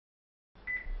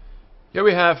Here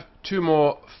we have two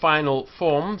more final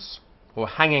forms, or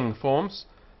hanging forms.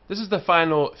 This is the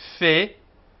final fe.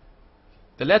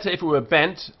 The letter, if it were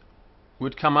bent,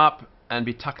 would come up and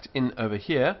be tucked in over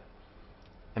here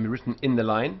and be written in the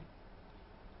line.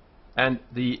 And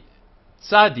the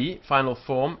tzadi, final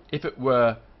form, if it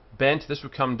were bent, this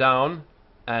would come down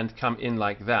and come in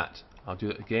like that. I'll do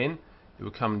it again. It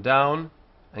would come down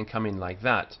and come in like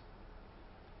that.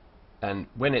 And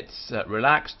when it's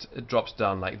relaxed, it drops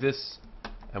down like this,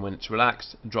 and when it's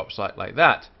relaxed, it drops like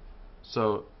that.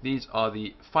 So these are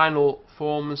the final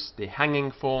forms, the hanging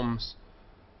forms,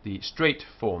 the straight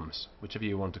forms, whichever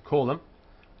you want to call them.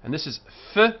 And this is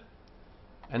f,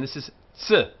 and this is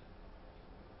ts.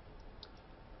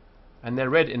 And they're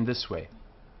read in this way: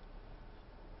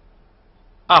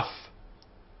 af,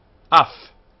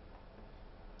 af,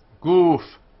 goof,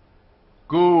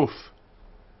 goof,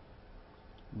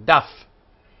 daf,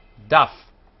 daf,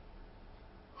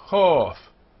 khof,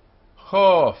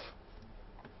 khof,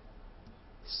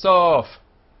 sof,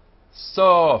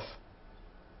 sof,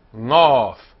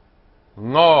 ngof,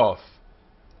 ngof,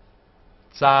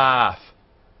 tzaf,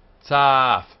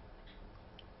 tzaf,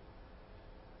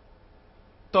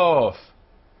 tof,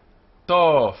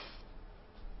 tof,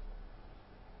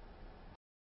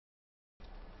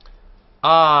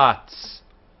 arts,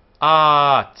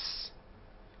 arts,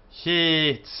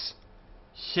 hits,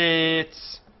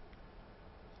 hits,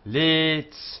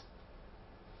 lits,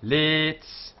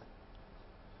 lits,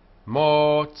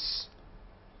 mots,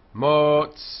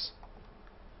 mots,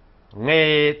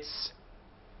 ngets,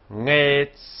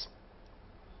 ngets,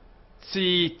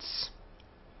 tzits,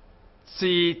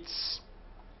 tzits,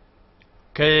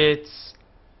 kits,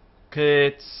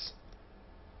 kits,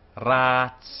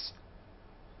 rats,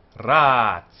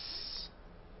 rats.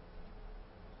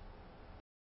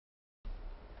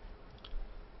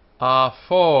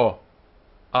 Afo,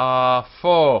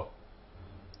 afo,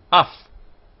 af,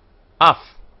 af,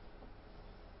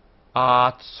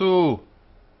 atsu,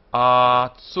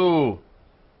 atsu,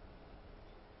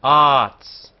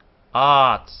 arts,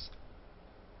 arts,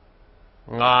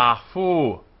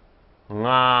 ngafu,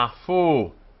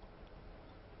 ngafu,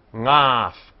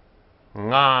 ngaf,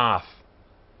 ngaf,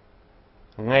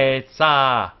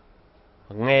 ngetsa,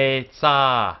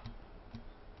 ngetsa,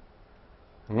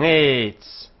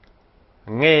 ngets,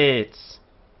 ngets,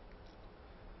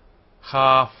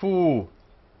 chafu,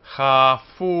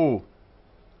 chafu,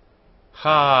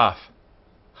 chaf,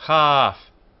 chaf,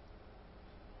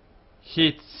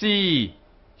 hitzi,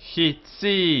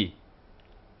 hitzi,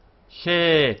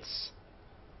 chetz,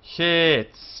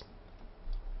 chetz,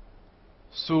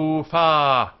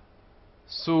 sufa,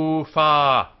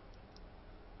 sufa,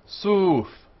 suf,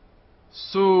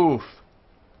 suf,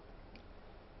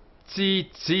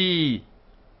 tzitzi,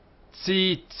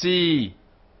 tzitzi,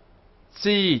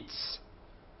 tzitz,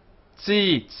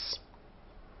 tzitz,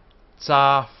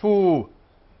 tzafu,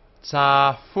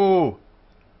 tzafu,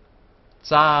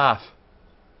 tzaf,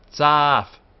 tzaf,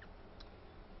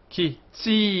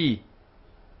 kitzi,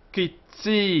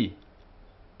 kitzi,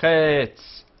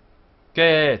 ketz,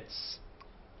 ketz,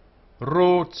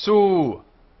 rutzu,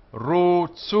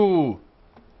 rutzu,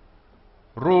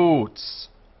 roots,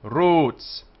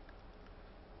 roots,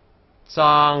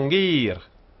 tzangir,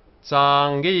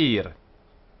 tzangir,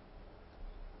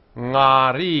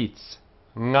 ngaritz,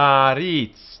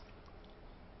 ngaritz,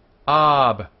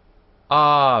 ab,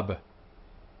 ab,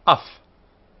 af,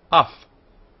 af,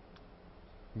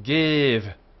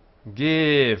 give,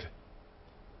 give,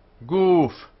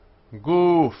 goof,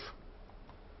 goof,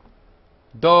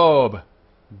 dob,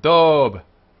 dob,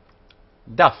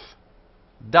 daf,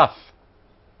 daf,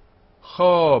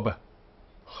 khob,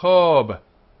 khob,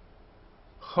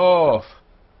 khof,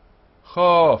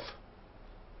 khof,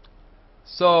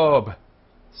 sob,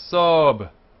 sob,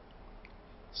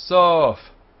 sof,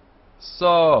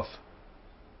 sof,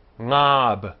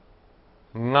 ngab,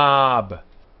 ngab,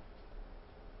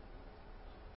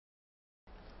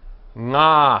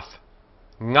 ngaf,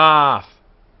 ngaf,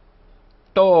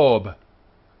 tob,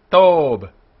 tob,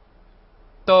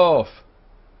 tof,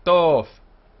 tof,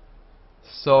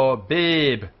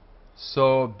 sobib,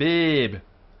 sobib,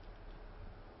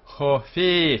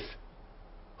 khofif,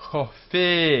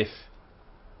 khofif,